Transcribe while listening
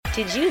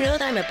Did you know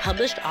that I'm a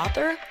published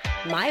author?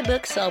 My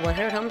book, Sell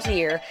 100 Homes a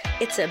Year,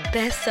 it's a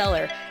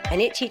bestseller,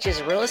 and it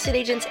teaches real estate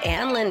agents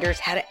and lenders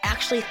how to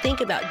actually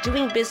think about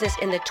doing business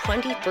in the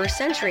 21st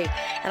century.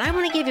 And I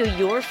want to give you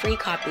your free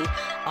copy.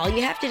 All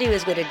you have to do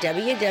is go to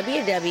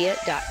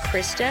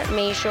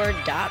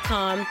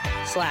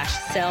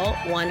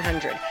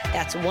www.KristaMashore.com/sell100.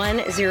 That's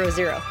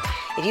 100.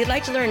 If you'd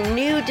like to learn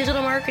new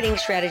digital marketing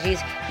strategies,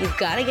 you've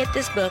got to get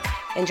this book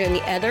and join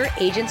the other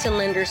agents and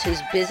lenders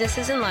whose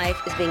businesses and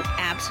life is being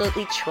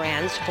absolutely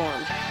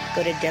transformed.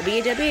 Go to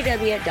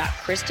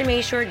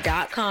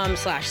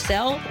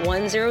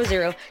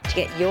www.KristaMashore.com/sell100 to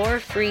get your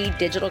free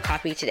digital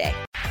copy today.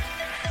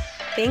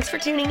 Thanks for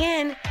tuning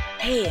in.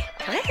 Hey,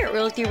 can I get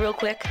real with you real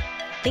quick?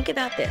 Think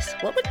about this.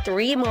 What would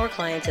 3 more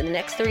clients in the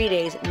next 30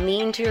 days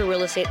mean to your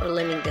real estate or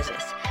lending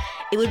business?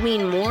 It would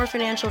mean more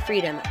financial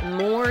freedom,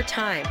 more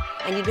time,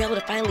 and you'd be able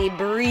to finally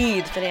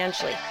breathe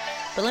financially.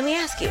 But let me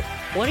ask you,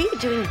 what are you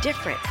doing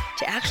different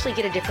to actually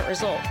get a different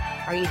result?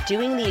 Are you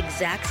doing the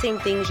exact same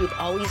things you've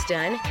always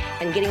done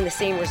and getting the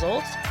same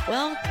results?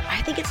 Well,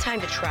 I think it's time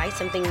to try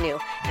something new,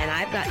 and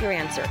I've got your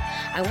answer.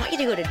 I want you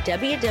to go to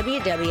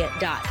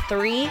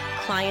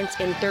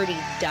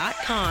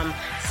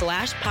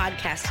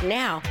www.3clientsin30.com/podcast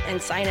now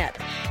and sign up.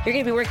 You're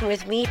going to be working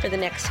with me for the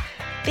next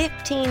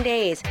 15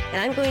 days,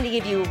 and I'm going to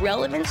give you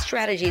relevant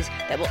strategies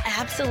that will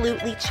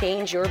absolutely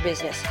change your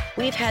business.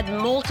 We've had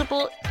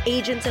multiple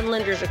agents and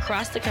lenders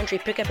across the country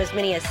pick up as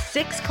many as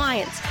 6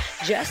 clients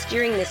just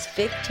during this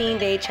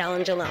 15-day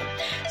challenge alone.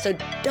 So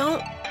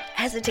don't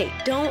hesitate.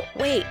 Don't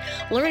wait.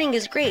 Learning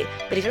is great,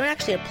 but if you don't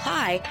actually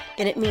apply,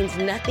 then it means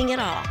nothing at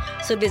all.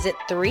 So visit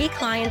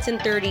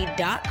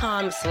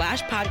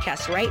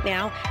 3clientsin30.com/podcast right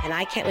now, and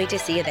I can't wait to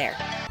see you there.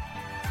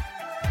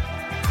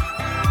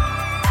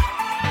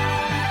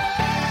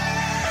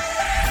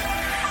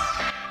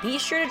 Be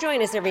sure to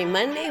join us every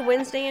Monday,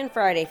 Wednesday, and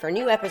Friday for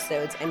new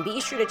episodes, and be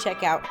sure to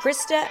check out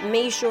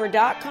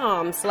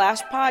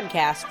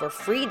KristaMashore.com/podcast for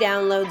free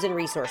downloads and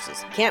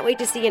resources. Can't wait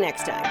to see you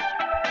next time.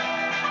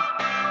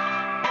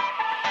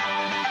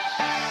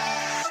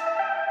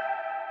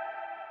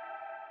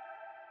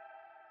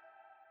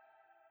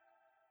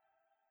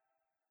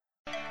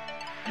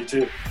 You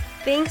too.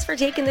 Thanks for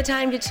taking the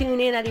time to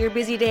tune in out of your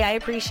busy day. I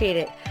appreciate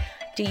it.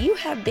 Do you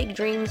have big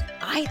dreams?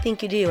 I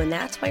think you do, and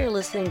that's why you're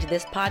listening to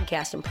this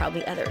podcast and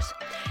probably others.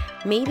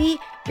 Maybe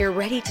you're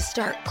ready to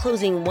start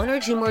closing 1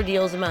 or 2 more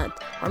deals a month,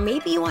 or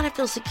maybe you want to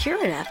feel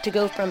secure enough to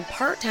go from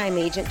part-time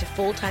agent to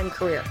full-time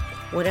career.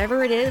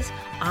 Whatever it is,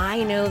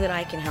 I know that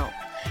I can help.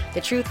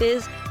 The truth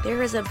is,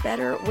 there is a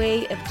better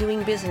way of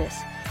doing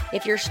business.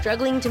 If you're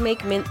struggling to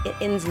make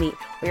ends meet,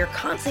 or you're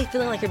constantly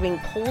feeling like you're being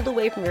pulled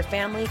away from your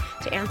family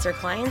to answer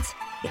clients,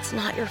 it's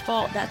not your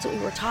fault. That's what we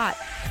were taught.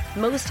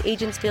 Most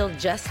agents feel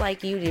just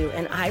like you do,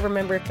 and I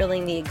remember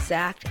feeling the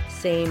exact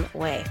same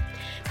way.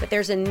 But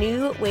there's a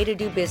new way to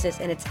do business,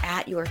 and it's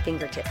at your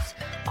fingertips.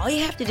 All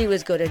you have to do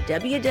is go to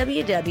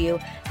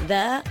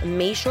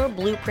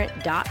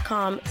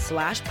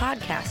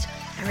www.themashoreblueprint.com/podcast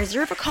and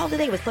reserve a call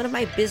today with one of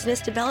my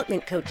business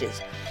development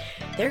coaches.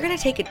 They're going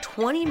to take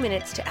 20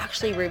 minutes to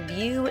actually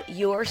review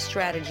your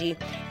strategy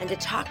and to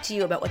talk to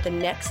you about what the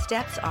next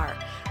steps are.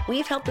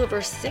 We've helped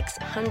over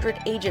 600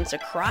 agents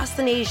across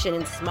the nation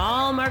in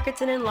small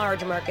markets and in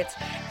large markets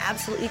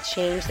absolutely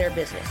change their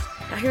business.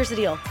 Now here's the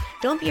deal.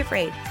 Don't be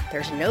afraid.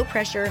 There's no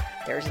pressure.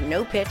 There's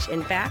no pitch.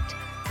 In fact,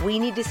 we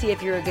need to see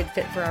if you're a good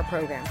fit for our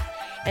program.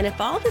 And if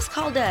all this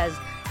call does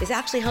is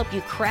actually help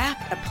you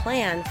craft a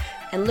plan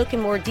and look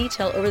in more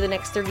detail over the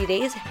next 30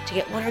 days to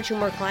get 1 or 2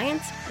 more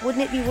clients,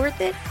 wouldn't it be worth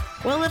it?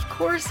 Well, of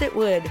course it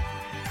would.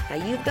 Now,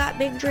 you've got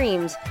big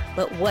dreams,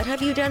 but what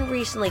have you done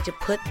recently to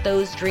put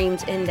those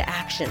dreams into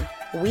action?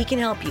 We can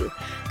help you.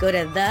 Go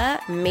to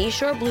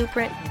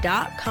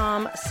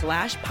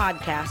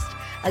themashoreblueprint.com/podcast.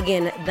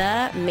 Again,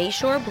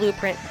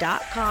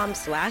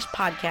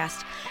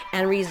 themashoreblueprint.com/podcast,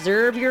 and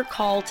reserve your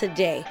call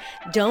today.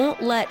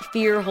 Don't let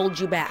fear hold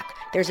you back.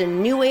 There's a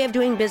new way of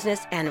doing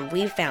business, and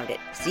we've found it.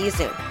 See you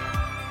soon.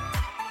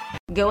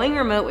 Going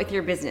remote with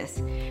your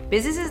business.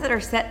 Businesses that are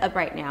set up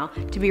right now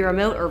to be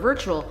remote or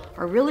virtual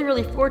are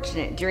really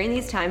fortunate during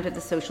these times of the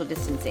social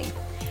distancing.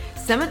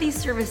 Some of these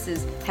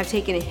services have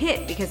taken a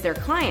hit because their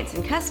clients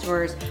and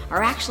customers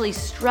are actually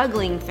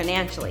struggling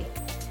financially.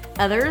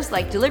 Others,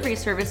 like delivery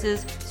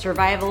services,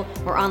 survival,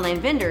 or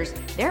online vendors,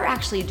 they're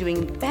actually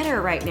doing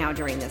better right now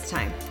during this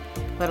time.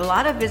 But a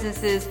lot of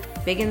businesses,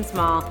 big and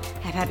small,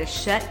 have had to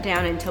shut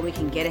down until we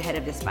can get ahead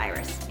of this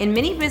virus. In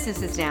many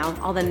businesses now,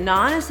 all the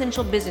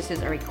non-essential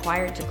businesses are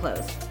required to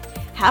close.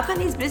 How can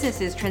these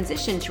businesses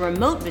transition to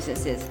remote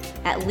businesses,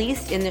 at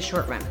least in the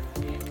short run?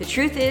 The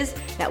truth is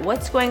that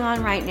what's going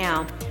on right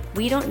now,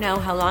 we don't know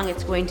how long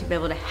it's going to be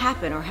able to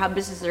happen or how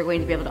businesses are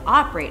going to be able to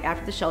operate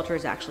after the shelter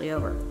is actually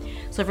over.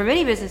 So for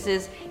many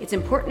businesses, it's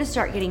important to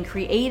start getting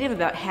creative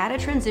about how to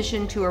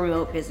transition to a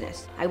remote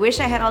business. I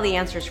wish I had all the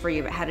answers for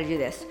you about how to do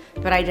this,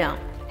 but I don't.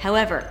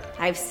 However,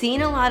 I've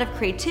seen a lot of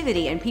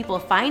creativity and people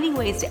finding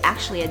ways to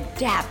actually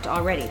adapt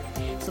already.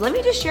 So let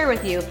me just share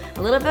with you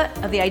a little bit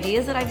of the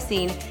ideas that I've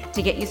seen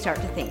to get you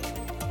start to think.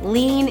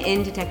 Lean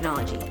into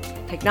technology.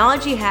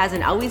 Technology has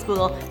and always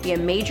will be a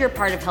major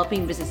part of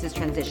helping businesses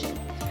transition.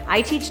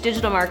 I teach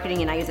digital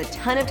marketing and I use a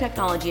ton of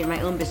technology in my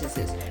own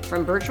businesses,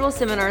 from virtual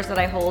seminars that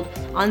I hold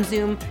on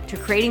Zoom to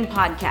creating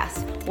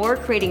podcasts or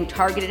creating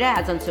targeted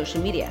ads on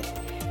social media.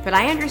 But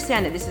I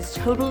understand that this is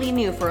totally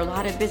new for a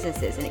lot of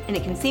businesses and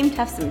it can seem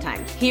tough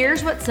sometimes.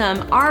 Here's what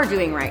some are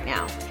doing right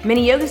now.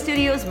 Many yoga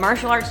studios,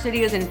 martial arts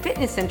studios, and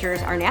fitness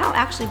centers are now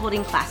actually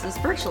holding classes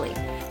virtually.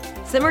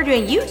 Some are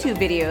doing YouTube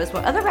videos,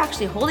 while others are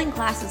actually holding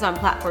classes on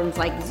platforms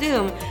like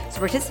Zoom so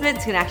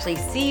participants can actually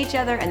see each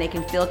other and they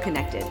can feel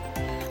connected.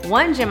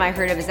 One gym I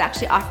heard of is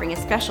actually offering a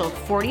special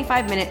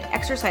 45-minute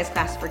exercise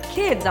class for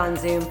kids on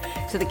Zoom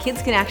so the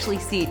kids can actually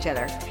see each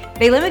other.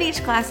 They limit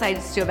each class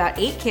size to about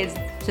 8 kids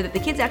so that the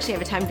kids actually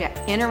have a time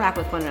to interact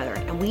with one another,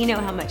 and we know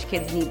how much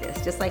kids need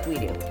this, just like we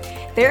do.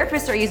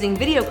 Therapists are using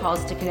video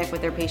calls to connect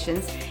with their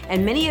patients,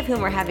 and many of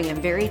whom are having a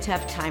very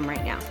tough time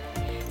right now.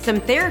 Some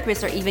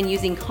therapists are even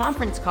using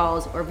conference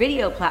calls or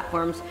video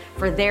platforms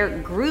for their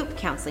group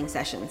counseling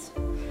sessions.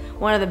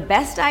 One of the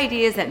best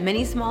ideas that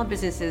many small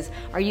businesses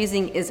are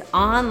using is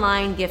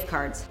online gift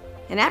cards.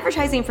 An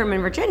advertising firm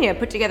in Virginia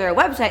put together a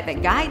website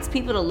that guides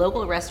people to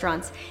local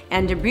restaurants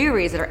and to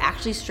breweries that are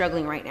actually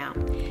struggling right now.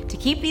 To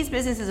keep these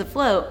businesses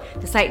afloat,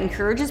 the site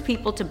encourages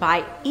people to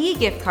buy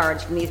e-gift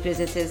cards from these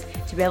businesses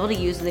to be able to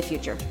use in the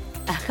future.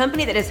 A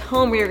company that does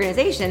home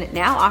reorganization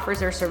now offers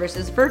their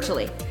services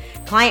virtually.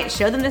 Clients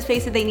show them the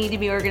space that they need to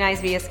be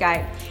organized via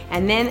Skype,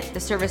 and then the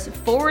service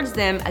forwards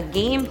them a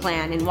game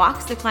plan and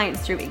walks the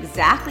clients through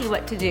exactly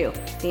what to do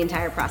the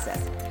entire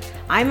process.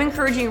 I'm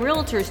encouraging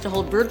realtors to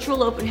hold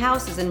virtual open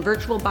houses and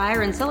virtual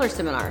buyer and seller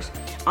seminars.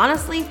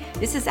 Honestly,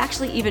 this is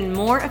actually even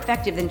more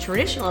effective than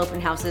traditional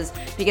open houses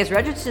because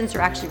registrants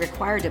are actually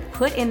required to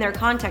put in their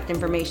contact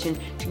information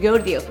to go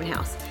to the open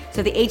house.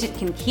 So the agent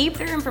can keep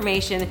their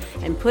information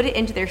and put it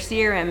into their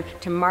CRM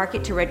to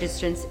market to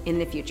registrants in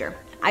the future.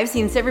 I've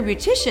seen several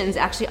beauticians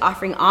actually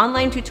offering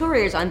online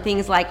tutorials on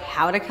things like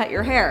how to cut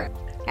your hair.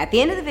 At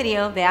the end of the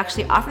video, they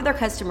actually offer their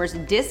customers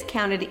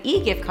discounted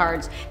e-gift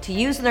cards to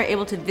use when they're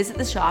able to visit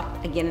the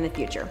shop again in the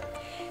future.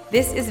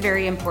 This is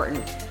very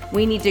important.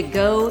 We need to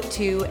go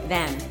to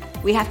them.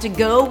 We have to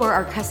go where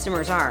our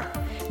customers are.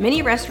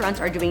 Many restaurants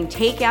are doing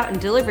takeout and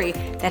delivery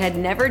that had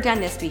never done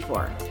this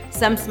before.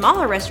 Some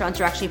smaller restaurants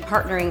are actually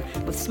partnering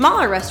with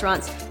smaller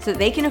restaurants so that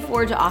they can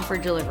afford to offer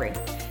delivery.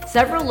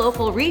 Several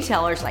local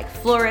retailers like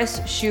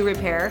Florist Shoe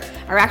Repair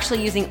are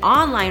actually using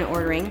online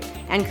ordering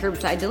and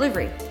curbside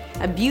delivery.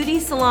 A beauty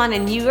salon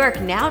in New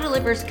York now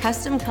delivers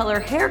custom color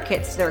hair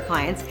kits to their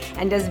clients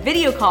and does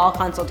video call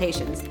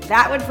consultations.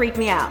 That would freak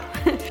me out.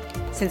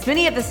 Since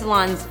many of the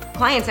salon's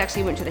clients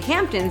actually went to the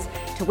Hamptons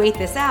to wait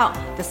this out,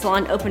 the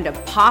salon opened a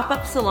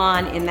pop-up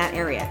salon in that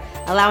area,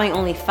 allowing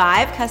only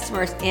 5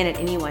 customers in at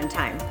any one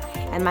time.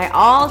 And my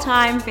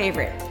all-time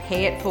favorite,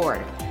 pay it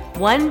forward.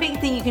 One big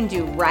thing you can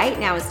do right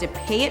now is to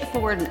pay it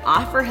forward and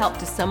offer help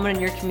to someone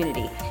in your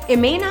community. It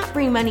may not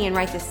bring money in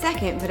right this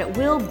second, but it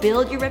will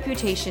build your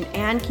reputation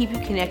and keep you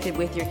connected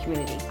with your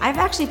community. I've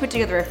actually put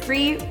together a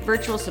free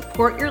virtual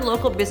Support Your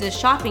Local Business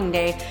Shopping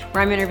Day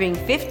where I'm interviewing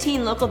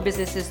 15 local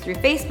businesses through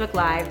Facebook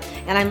Live,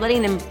 and I'm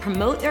letting them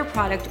promote their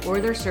product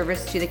or their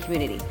service to the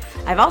community.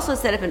 I've also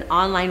set up an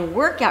online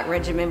workout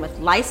regimen with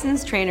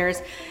licensed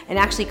trainers and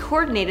actually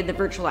coordinated the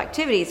virtual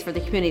activities for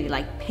the community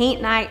like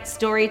paint night,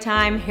 story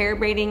time, hair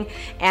braiding,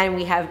 and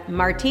we have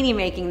martini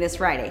making this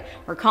Friday.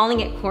 We're calling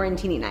it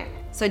Quarantini Night.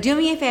 So do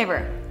me a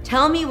favor,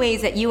 tell me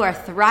ways that you are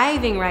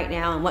thriving right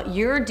now and what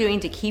you're doing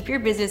to keep your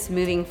business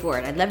moving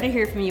forward. I'd love to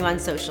hear from you on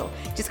social.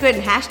 Just go ahead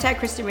and hashtag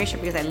Kristen Racher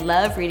because I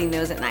love reading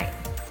those at night.